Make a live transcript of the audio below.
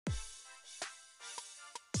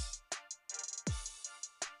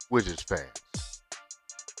Wizards fans,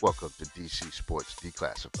 welcome to DC Sports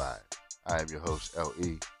Declassified. I am your host,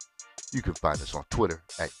 LE. You can find us on Twitter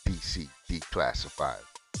at DC Declassified.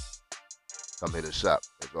 Come hit us up.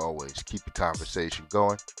 As always, keep the conversation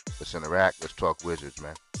going. Let's interact. Let's talk Wizards,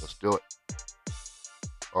 man. Let's do it.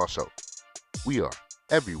 Also, we are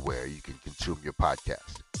everywhere you can consume your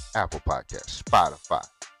podcast. Apple Podcasts, Spotify,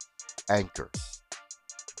 Anchor,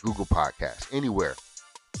 Google Podcasts, anywhere.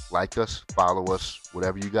 Like us, follow us,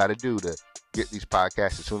 whatever you got to do to get these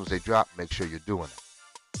podcasts as soon as they drop. Make sure you're doing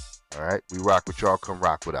it. All right? We rock with y'all. Come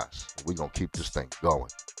rock with us. We're going to keep this thing going.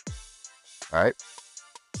 All right?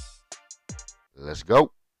 Let's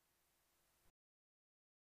go.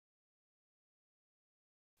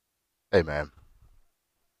 Hey, man.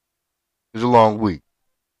 It was a long week.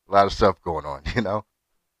 A lot of stuff going on, you know?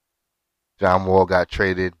 John Wall got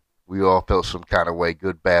traded. We all felt some kind of way,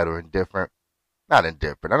 good, bad, or indifferent. Not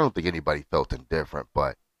indifferent. I don't think anybody felt indifferent,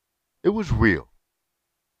 but it was real.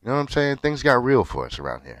 You know what I'm saying? Things got real for us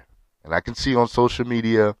around here. And I can see on social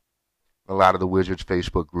media, a lot of the Wizards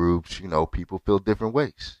Facebook groups, you know, people feel different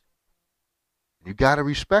ways. You got to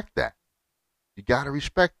respect that. You got to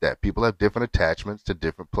respect that. People have different attachments to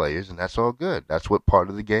different players, and that's all good. That's what part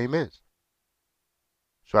of the game is.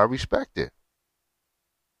 So I respect it.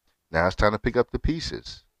 Now it's time to pick up the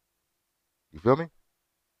pieces. You feel me?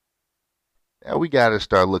 Now we got to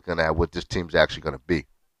start looking at what this team's actually going to be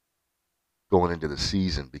going into the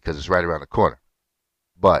season because it's right around the corner.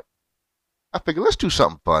 But I figured let's do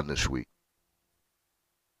something fun this week.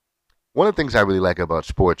 One of the things I really like about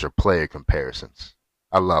sports are player comparisons.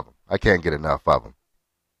 I love them. I can't get enough of them.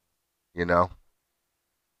 You know,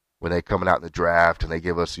 when they're coming out in the draft and they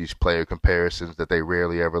give us these player comparisons that they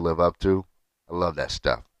rarely ever live up to, I love that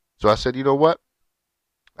stuff. So I said, you know what?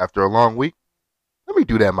 After a long week, let me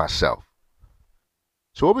do that myself.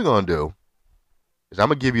 So what we're going to do is I'm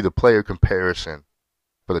going to give you the player comparison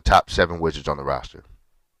for the top 7 Wizards on the roster.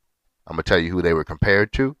 I'm going to tell you who they were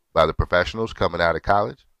compared to by the professionals coming out of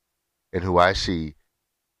college and who I see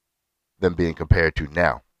them being compared to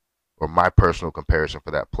now, or my personal comparison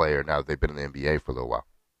for that player now that they've been in the NBA for a little while.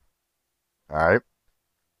 All right?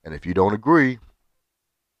 And if you don't agree,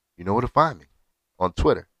 you know where to find me on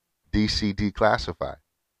Twitter, DC Declassified.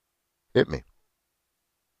 Hit me.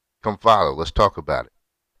 Come follow. Let's talk about it.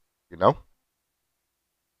 You know?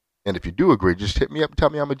 And if you do agree, just hit me up and tell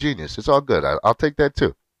me I'm a genius. It's all good. I'll take that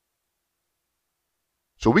too.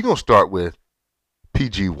 So we're going to start with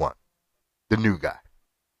PG1, the new guy,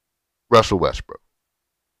 Russell Westbrook.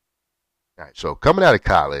 All right, so coming out of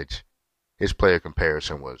college, his player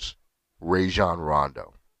comparison was Rajon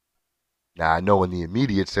Rondo. Now, I know in the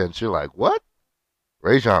immediate sense, you're like, what?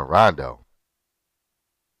 Rajon Rondo?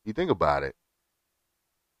 You think about it.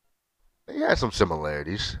 They had some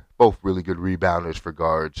similarities. Both really good rebounders for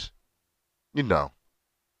guards. You know.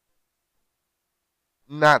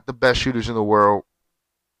 Not the best shooters in the world.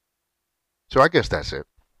 So I guess that's it.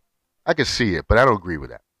 I can see it, but I don't agree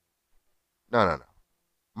with that. No.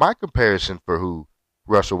 My comparison for who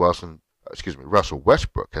Russell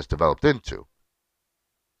Westbrook has developed into,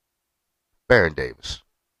 Baron Davis.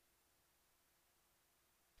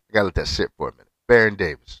 I gotta let that sit for a minute. Baron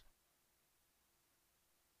Davis.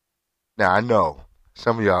 Now, I know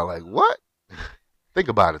some of y'all are like, what? Think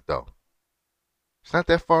about it, though. It's not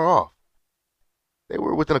that far off. They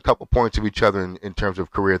were within a couple points of each other in terms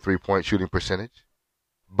of career three-point shooting percentage.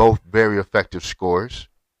 Both very effective scorers.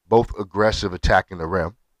 Both aggressive attacking the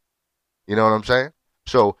rim. You know what I'm saying?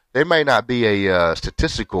 So they may not be a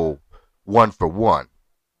statistical one-for-one,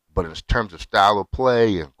 but in terms of style of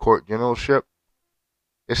play and court generalship,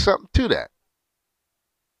 there's something to that.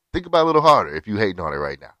 Think about it a little harder if you're hating on it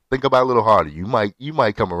right now. Think about it a little harder. You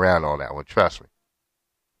might come around on that one. Trust me.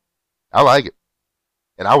 I like it.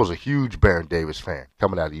 And I was a huge Baron Davis fan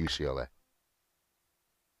coming out of UCLA.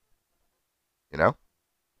 You know?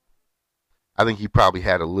 I think he probably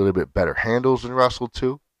had a little bit better handles than Russell,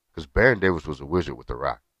 too, because Baron Davis was a wizard with the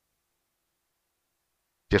rock.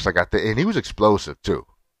 Just like and he was explosive, too.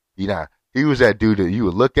 You know, he was that dude that you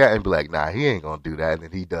would look at and be like, nah, he ain't going to do that, and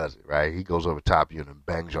then he does it, right? He goes over top of you and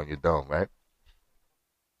bangs on your dome, right?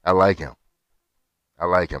 I like him. I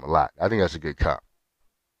like him a lot. I think that's a good comp.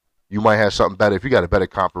 You might have something better. If you got a better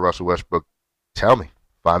comp for Russell Westbrook, tell me.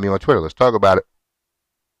 Find me on Twitter. Let's talk about it.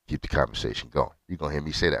 Keep the conversation going. You're going to hear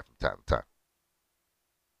me say that from time to time.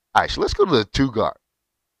 All right, so let's go to the 2 guard.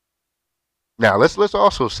 Now, let's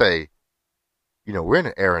also say, you know, we're in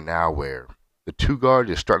an era now where the 2 guard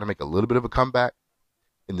is starting to make a little bit of a comeback.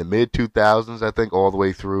 In the mid-2000s, I think, all the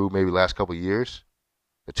way through maybe the last couple of years,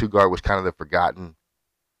 the 2 guard was kind of the forgotten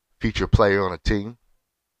feature player on a team.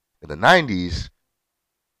 In the 90s,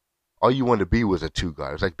 all you wanted to be was a two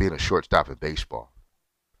guard. It was like being a shortstop in baseball.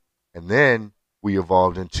 And then we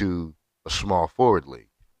evolved into a small forward league,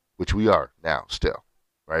 which we are now still,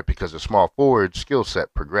 right? Because the small forward skill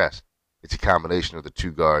set progressed. It's a combination of the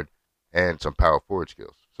two guard and some power forward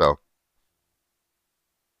skills. So,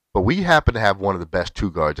 but we happen to have one of the best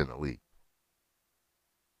two guards in the league.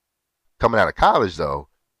 Coming out of college, though,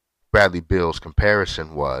 Bradley Beal's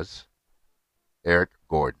comparison was Eric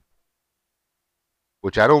Gordon,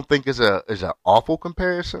 which I don't think is an awful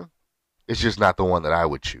comparison. It's just not the one that I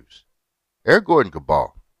would choose. Eric Gordon could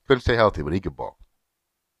ball. Couldn't stay healthy, but he could ball.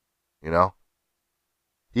 You know?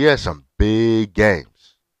 He has some big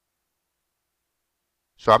games.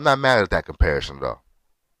 So I'm not mad at that comparison, though.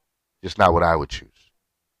 Just not what I would choose.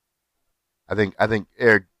 I think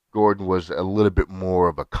Eric Gordon was a little bit more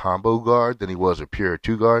of a combo guard than he was a pure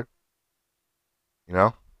two guard. You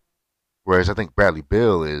know? Whereas I think Bradley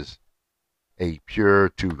Beal is a pure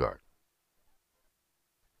two guard.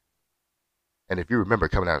 And if you remember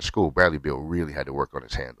coming out of school, Bradley Beal really had to work on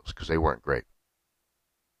his handles because they weren't great.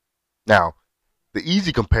 Now, the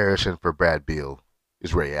easy comparison for Brad Beal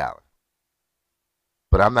is Ray Allen.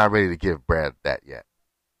 But I'm not ready to give Brad that yet.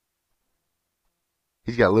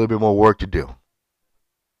 He's got a little bit more work to do.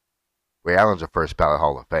 Ray Allen's a first ballot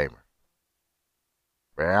Hall of Famer.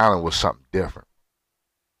 Ray Allen was something different.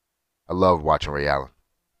 I loved watching Ray Allen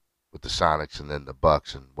with the Sonics and then the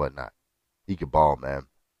Bucks and whatnot. He could ball, man.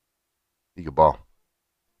 He could ball.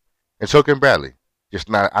 And so can Bradley.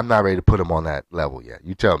 I'm not ready to put him on that level yet.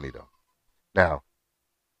 You tell me, though. Now,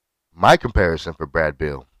 my comparison for Brad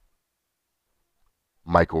Beal,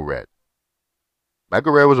 Michael Redd.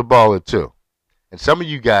 Michael Redd was a baller, too. And some of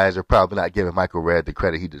you guys are probably not giving Michael Redd the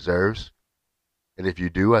credit he deserves. And if you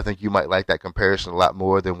do, I think you might like that comparison a lot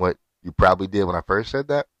more than what you probably did when I first said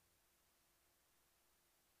that.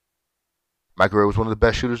 Michael Redd was one of the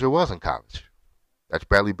best shooters there was in college. That's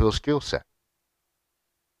Bradley Beal's skill set.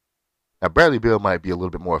 Now, Bradley Beal might be a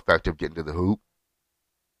little bit more effective getting to the hoop,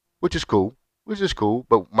 which is cool.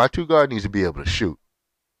 But my two guard needs to be able to shoot.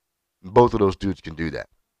 And both of those dudes can do that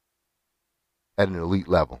at an elite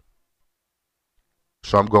level.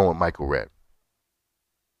 So I'm going with Michael Redd.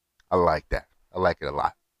 I like that. I like it a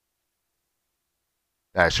lot.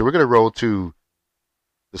 All right, so we're going to roll to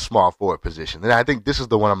the small forward position. And I think this is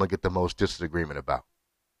the one I'm going to get the most disagreement about.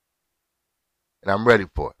 And I'm ready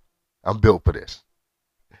for it. I'm built for this.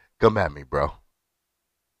 Come at me, bro.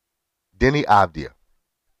 Deni Avdija.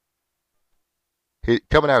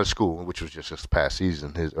 Coming out of school, which was just this past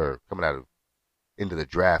season, into the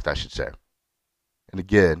draft, I should say. And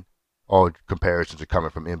again, all comparisons are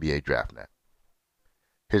coming from NBA DraftNet.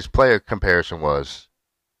 His player comparison was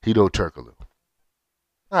Hedo Turkoglu.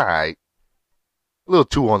 All right. A little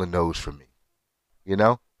too on the nose for me. You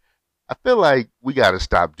know? I feel like we got to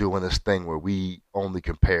stop doing this thing where we only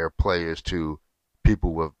compare players to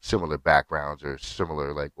people with similar backgrounds or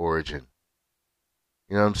similar, like, origin.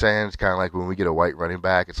 You know what I'm saying? It's kind of like when we get a white running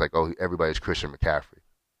back, it's like, oh, everybody's Christian McCaffrey.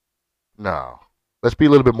 No. Let's be a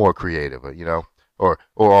little bit more creative, you know? Or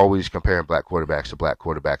always comparing black quarterbacks to black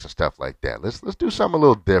quarterbacks and stuff like that. Let's do something a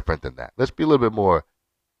little different than that. Let's be a little bit more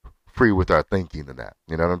free with our thinking than that.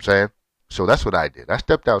 You know what I'm saying? So that's what I did. I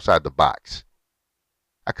stepped outside the box.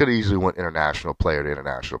 I could have easily went international player to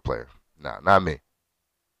international player. No, not me.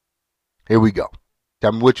 Here we go.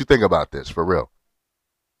 Tell me what you think about this, for real.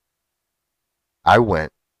 I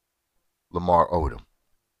went Lamar Odom.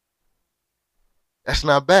 That's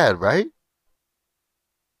not bad, right?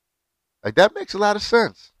 Like, that makes a lot of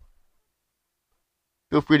sense.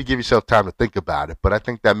 Feel free to give yourself time to think about it, but I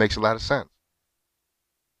think that makes a lot of sense.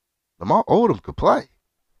 Lamar Odom could play.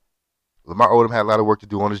 Lamar Odom had a lot of work to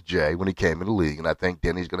do on his J when he came in the league, and I think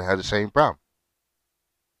Deni's going to have the same problem.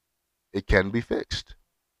 It can be fixed.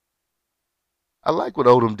 I like what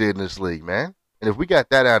Odom did in this league, man. And if we got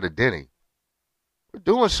that out of Deni, we're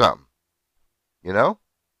doing something. You know?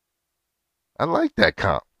 I like that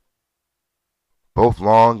comp. Both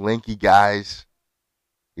long, lanky guys.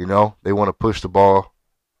 You know, they want to push the ball.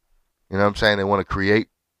 You know what I'm saying? They want to create.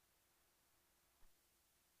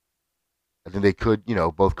 I think they could, you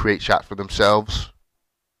know, both create shots for themselves.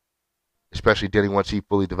 Especially Deni once he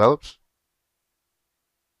fully develops.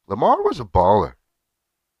 Lamar was a baller.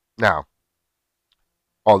 Now,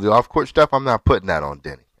 all the off-court stuff, I'm not putting that on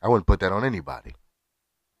Deni. I wouldn't put that on anybody.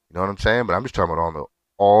 You know what I'm saying? But I'm just talking about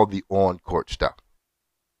all the on-court stuff.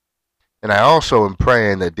 And I also am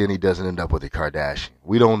praying that Deni doesn't end up with a Kardashian.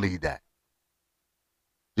 We don't need that.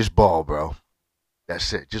 Just ball, bro.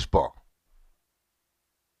 That's it. Just ball.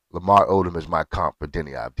 Lamar Odom is my comp for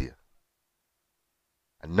Deni Avdija.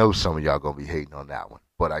 I know some of y'all going to be hating on that one.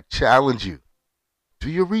 But I challenge you Do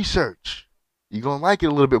your research. You're going to like it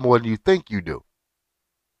a little bit more than you think you do.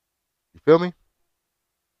 You feel me?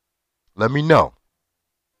 Let me know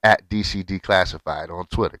at DCD Classified on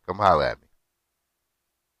Twitter. Come holler at me.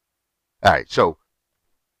 All right, so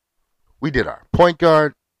we did our point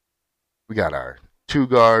guard. We got our 2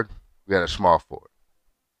 guard. We got a small forward.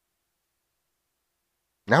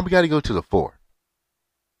 Now we got to go to the 4.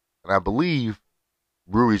 And I believe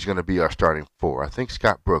Rui's going to be our starting 4. I think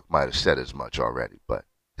Scott Brooke might have said as much already, but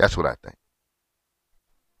that's what I think.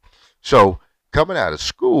 So, coming out of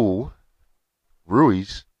school,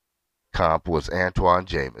 Rui's comp was Antawn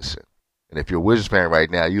Jamison. And if you're a Wizards fan right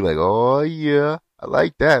now, you're like, oh, yeah, I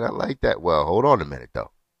like that. I like that. Well, hold on a minute,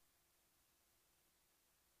 though.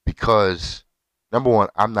 Because, number one,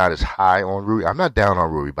 I'm not as high on Rui. I'm not down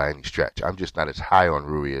on Rui by any stretch. I'm just not as high on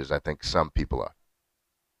Rui as I think some people are.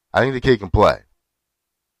 I think the kid can play.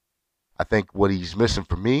 I think what he's missing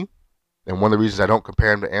for me, and one of the reasons I don't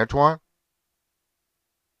compare him to Antawn,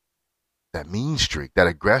 that mean streak, that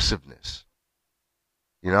aggressiveness.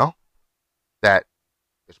 You know? That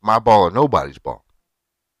it's my ball or nobody's ball.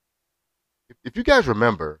 If you guys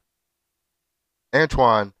remember,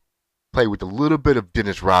 Antawn played with a little bit of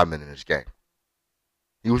Dennis Rodman in his game.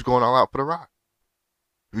 He was going all out for the rock.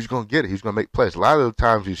 He was going to get it. He was going to make plays. A lot of the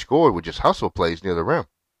times he scored with just hustle plays near the rim.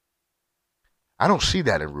 I don't see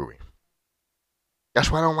that in Rui.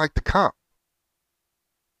 That's why I don't like the comp.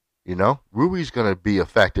 You know, Rui's going to be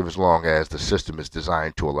effective as long as the system is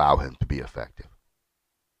designed to allow him to be effective.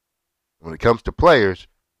 When it comes to players,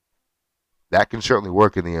 that can certainly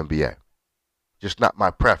work in the NBA. Just not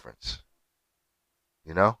my preference.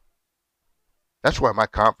 You know? That's why my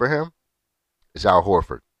comp for him is Al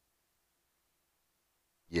Horford.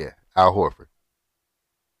 Yeah, Al Horford.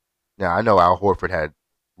 Now, I know Al Horford had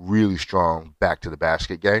really strong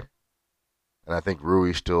back-to-the-basket game, and I think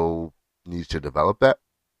Rui still needs to develop that.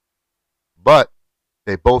 But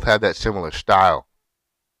they both have that similar style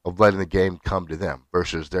of letting the game come to them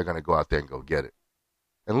versus they're going to go out there and go get it.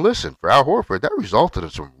 And listen, for Al Horford, that resulted in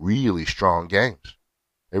some really strong games.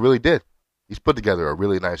 It really did. He's put together a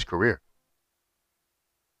really nice career.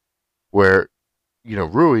 Where, you know,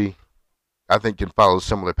 Rui, I think, can follow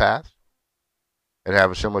similar paths and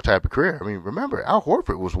have a similar type of career. I mean, remember, Al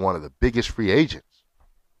Horford was one of the biggest free agents,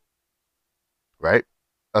 right,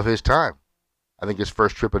 of his time. I think his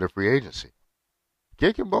first trip into free agency.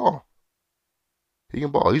 Kid can ball. He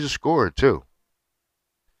can ball. He's a scorer, too.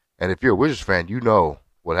 And if you're a Wizards fan, you know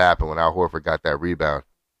what happened when Al Horford got that rebound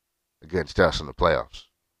against us in the playoffs.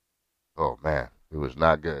 Oh, man, it was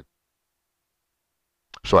not good.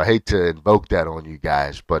 So I hate to invoke that on you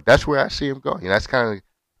guys, but that's where I see him going. That's kind of the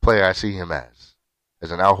player I see him as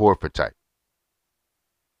an Al Horford type.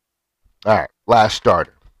 All right, last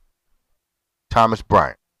starter, Thomas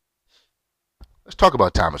Bryant. Let's talk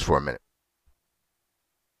about Thomas for a minute.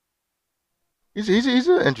 He's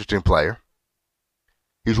an interesting player.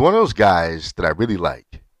 He's one of those guys that I really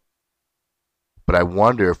like, but I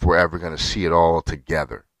wonder if we're ever going to see it all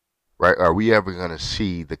together, right? Are we ever going to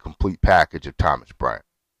see the complete package of Thomas Bryant?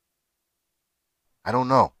 I don't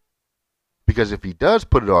know. Because if he does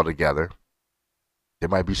put it all together, there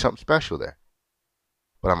might be something special there.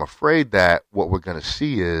 But I'm afraid that what we're going to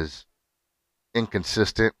see is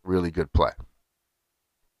inconsistent, really good play.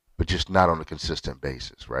 But just not on a consistent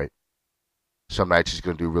basis, right? Some nights he's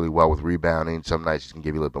going to do really well with rebounding. Some nights he's going to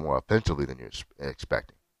give you a little bit more offensively than you're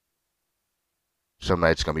expecting. Some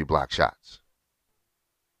nights it's going to be block shots.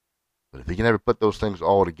 But if he can ever put those things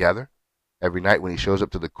all together, every night when he shows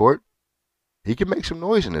up to the court, he can make some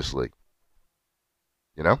noise in this league.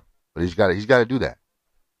 You know? But he's got to do that.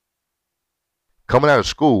 Coming out of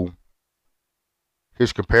school,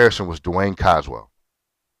 his comparison was Dwayne Coswell.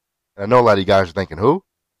 And I know a lot of you guys are thinking, who?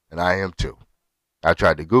 And I am too. I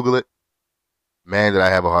tried to Google it. Man, did I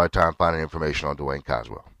have a hard time finding information on Dwayne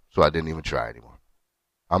Coswell. So I didn't even try anymore.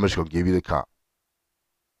 I'm just going to give you the comp.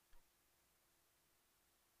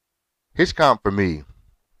 His comp for me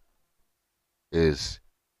is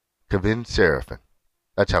Kevin Seraphin.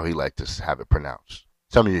 That's how he liked to have it pronounced.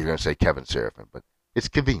 Some of you are going to say Kevin Seraphin, but it's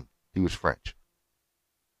Kevin. He was French.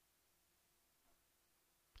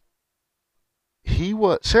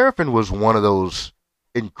 Seraphin was one of those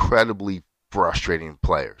incredibly frustrating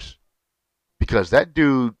players. Because that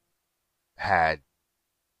dude had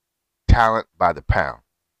talent by the pound.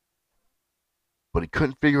 But he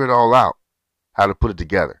couldn't figure it all out, how to put it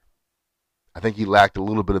together. I think he lacked a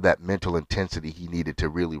little bit of that mental intensity he needed to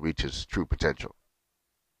really reach his true potential.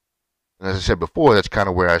 And as I said before, that's kind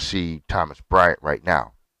of where I see Thomas Bryant right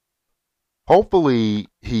now. Hopefully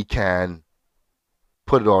he can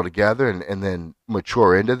put it all together and then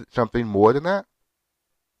mature into something more than that.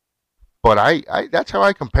 But I that's how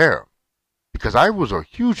I compare him because I was a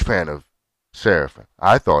huge fan of Seraphin.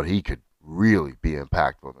 I thought he could really be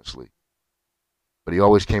impactful in this league, but he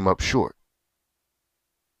always came up short.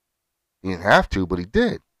 He didn't have to, but he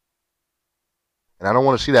did. And I don't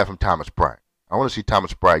want to see that from Thomas Bryant. I want to see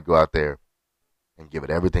Thomas Bryant go out there and give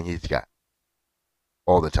it everything he's got.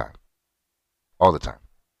 All the time. All the time.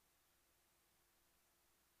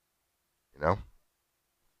 You know?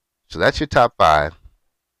 So that's your top 5.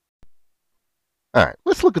 All right,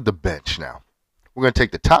 let's look at the bench now. We're going to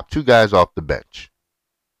take the top 2 guys off the bench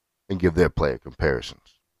and give their player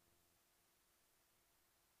comparisons.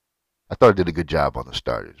 I thought I did a good job on the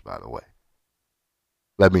starters, by the way.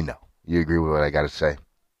 Let me know. You agree with what I got to say?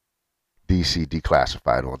 DC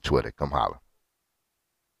Declassified on Twitter. Come holler.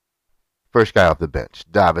 First guy off the bench,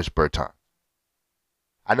 Davis Bertans.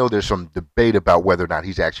 I know there's some debate about whether or not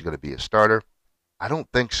he's actually going to be a starter. I don't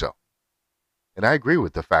think so. And I agree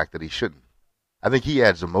with the fact that he shouldn't. I think he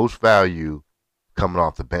adds the most value coming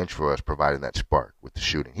off the bench for us, providing that spark with the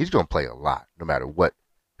shooting. He's going to play a lot, no matter what,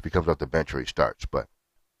 if he comes off the bench or he starts. But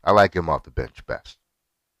I like him off the bench best.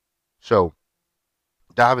 So,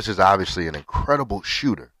 Davis is obviously an incredible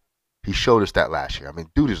shooter. He showed us that last year. I mean,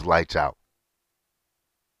 dude is lights out.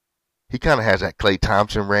 He kind of has that Klay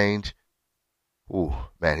Thompson range. Ooh,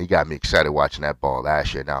 man, he got me excited watching that ball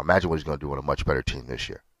last year. Now, imagine what he's going to do on a much better team this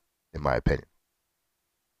year, in my opinion.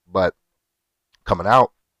 But coming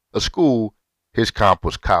out of school, his comp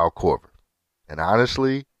was Kyle Korver. And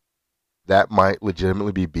honestly, that might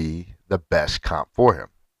legitimately be the best comp for him.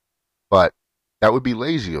 But that would be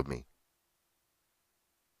lazy of me.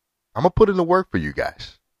 I'm going to put in the work for you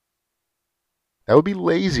guys. That would be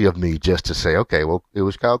lazy of me just to say, okay, well, it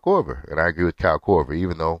was Kyle Korver. And I agree with Kyle Korver,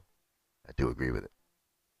 even though I do agree with it.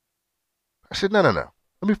 I said, no. Let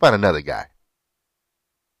me find another guy.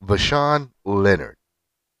 Voshon Lenard.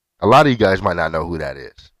 A lot of you guys might not know who that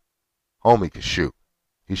is. Homie can shoot.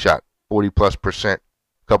 He shot 40+% a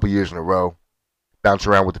couple years in a row. Bounce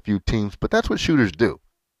around with a few teams, but that's what shooters do.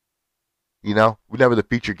 You know, we're never the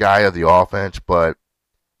featured guy of the offense, but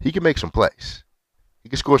he can make some plays. He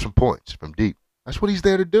can score some points from deep. That's what he's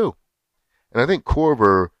there to do. And I think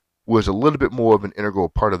Korver was a little bit more of an integral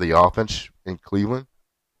part of the offense in Cleveland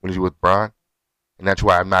when he's with Bron. And that's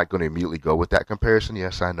why I'm not going to immediately go with that comparison.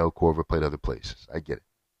 Yes, I know Korver played other places. I get it.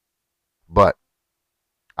 But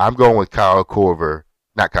I'm going with Kyle Korver.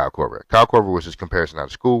 Not Kyle Korver. Kyle Korver was his comparison out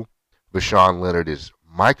of school. Voshon Lenard is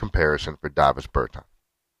my comparison for Davis Bertans.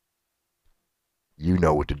 You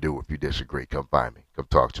know what to do if you disagree. Come find me. Come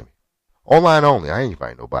talk to me. Online only. I ain't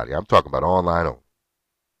find nobody. I'm talking about online only.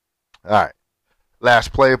 All right.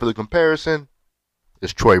 Last player for the comparison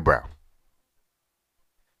is Troy Brown.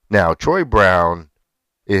 Now, Troy Brown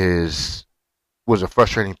was a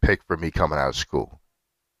frustrating pick for me coming out of school.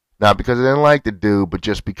 Not because I didn't like the dude, but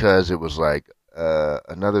just because it was like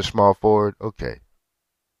another small forward. Okay.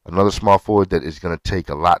 Another small forward that is going to take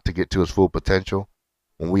a lot to get to his full potential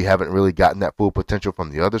when we haven't really gotten that full potential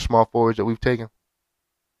from the other small forwards that we've taken.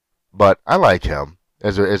 But I like him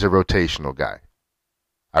as a rotational guy.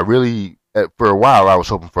 I really, for a while, I was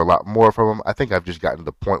hoping for a lot more from him. I think I've just gotten to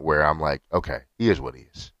the point where I'm like, okay, he is what he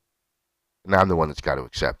is. And I'm the one that's got to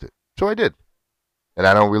accept it. So I did. And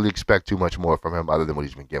I don't really expect too much more from him other than what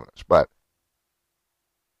he's been giving us. But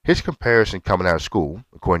his comparison coming out of school,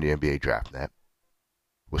 according to NBA DraftNet,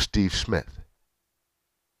 was Steve Smith.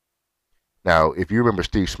 Now, if you remember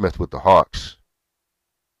Steve Smith with the Hawks,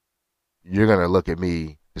 you're going to look at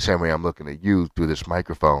me the same way I'm looking at you through this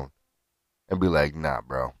microphone and be like, nah,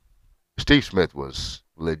 bro. Steve Smith was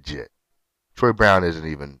legit. Troy Brown isn't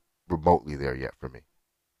even remotely there yet for me.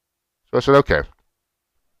 So I said, okay.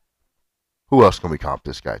 Who else can we comp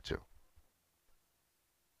this guy to?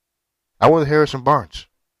 I went with Harrison Barnes.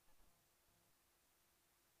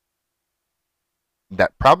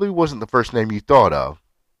 That probably wasn't the first name you thought of,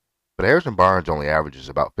 but Harrison Barnes only averages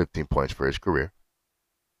about 15 points for his career.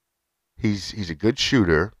 He's a good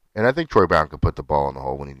shooter, and I think Troy Brown can put the ball in the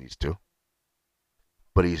hole when he needs to.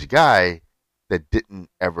 But he's a guy that didn't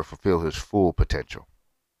ever fulfill his full potential.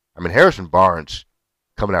 I mean, Harrison Barnes,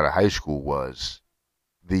 coming out of high school, was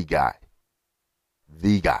the guy.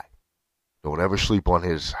 The guy. Don't ever sleep on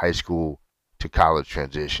his high school to college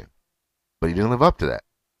transition. But he didn't live up to that.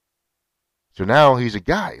 So now he's a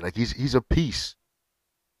guy. Like, he's a piece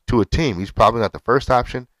to a team. He's probably not the first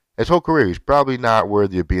option. His whole career, he's probably not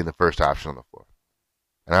worthy of being the first option on the floor.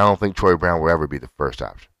 And I don't think Troy Brown will ever be the first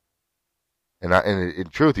option. And in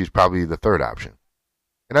truth, he's probably the third option.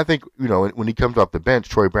 And I think, you know, when he comes off the bench,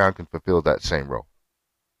 Troy Brown can fulfill that same role.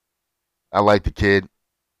 I like the kid.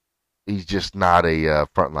 He's just not a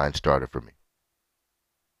frontline starter for me.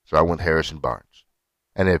 So I went Harrison Barnes.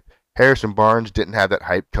 And if Harrison Barnes didn't have that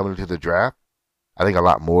hype coming into the draft, I think a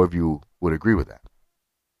lot more of you would agree with that.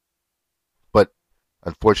 But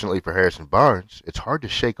unfortunately for Harrison Barnes, it's hard to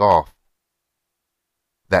shake off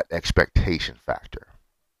that expectation factor,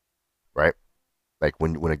 right? Like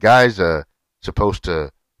when a guy's supposed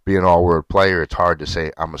to be an all-world player, it's hard to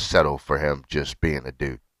say I'm going to settle for him just being a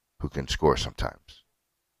dude who can score sometimes.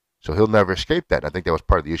 So he'll never escape that. I think that was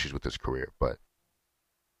part of the issues with his career. But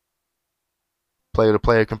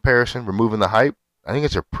player-to-player comparison, removing the hype, I think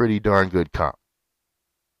it's a pretty darn good comp.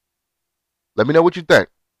 Let me know what you think.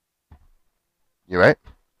 You right?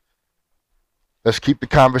 Let's keep the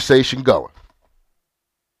conversation going.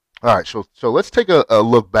 All right, so let's take a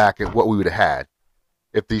look back at what we would have had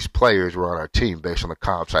if these players were on our team based on the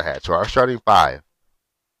comps I had. So our starting five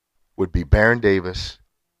would be Baron Davis,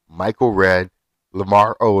 Michael Redd,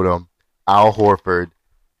 Lamar Odom, Al Horford,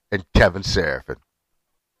 and Kevin Seraphin.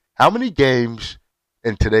 How many games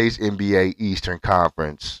in today's NBA Eastern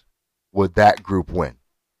Conference would that group win?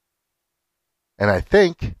 And I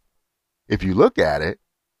think if you look at it,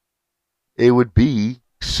 it would be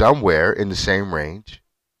somewhere in the same range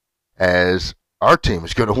as our team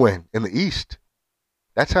is going to win in the East.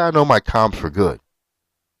 That's how I know my comps were good.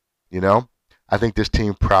 You know, I think this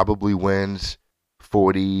team probably wins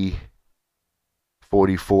 40,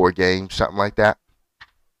 44 games, something like that,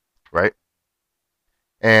 right?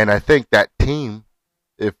 And I think that team,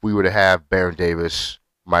 if we were to have Baron Davis,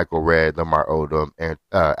 Michael Redd, Lamar Odom, and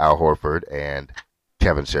Al Horford, and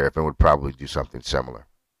Kevin Seraphin, would probably do something similar.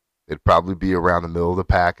 It'd probably be around the middle of the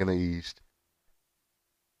pack in the East.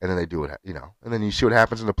 And then they do it, you know, and then you see what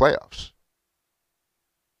happens in the playoffs.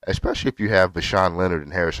 Especially if you have Vashawn Leonard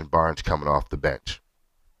and Harrison Barnes coming off the bench.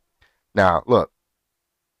 Now, look,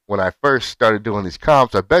 when I first started doing these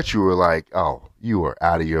comps, I bet you were like, oh, you are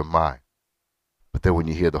out of your mind. But then when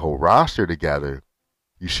you hear the whole roster together,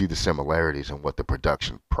 you see the similarities in what the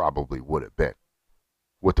production probably would have been,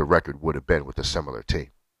 what the record would have been with a similar team.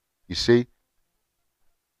 You see?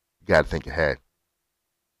 You got to think ahead.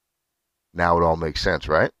 Now it all makes sense,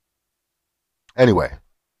 right? Anyway,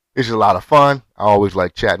 this is a lot of fun. I always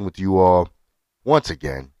like chatting with you all. Once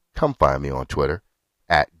again, come find me on Twitter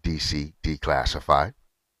at DCDeclassified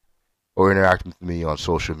or interact with me on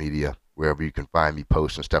social media, wherever you can find me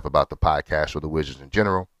posting stuff about the podcast or the Wizards in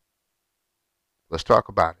general. Let's talk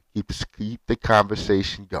about it. Keep the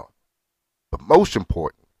conversation going. But most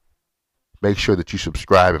important, make sure that you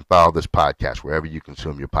subscribe and follow this podcast wherever you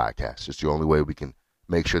consume your podcasts. It's the only way we can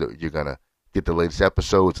make sure that you're going to get the latest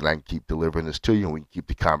episodes and I can keep delivering this to you and we can keep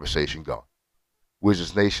the conversation going.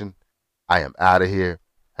 Wizards Nation, I am out of here.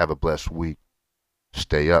 Have a blessed week.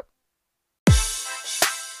 Stay up.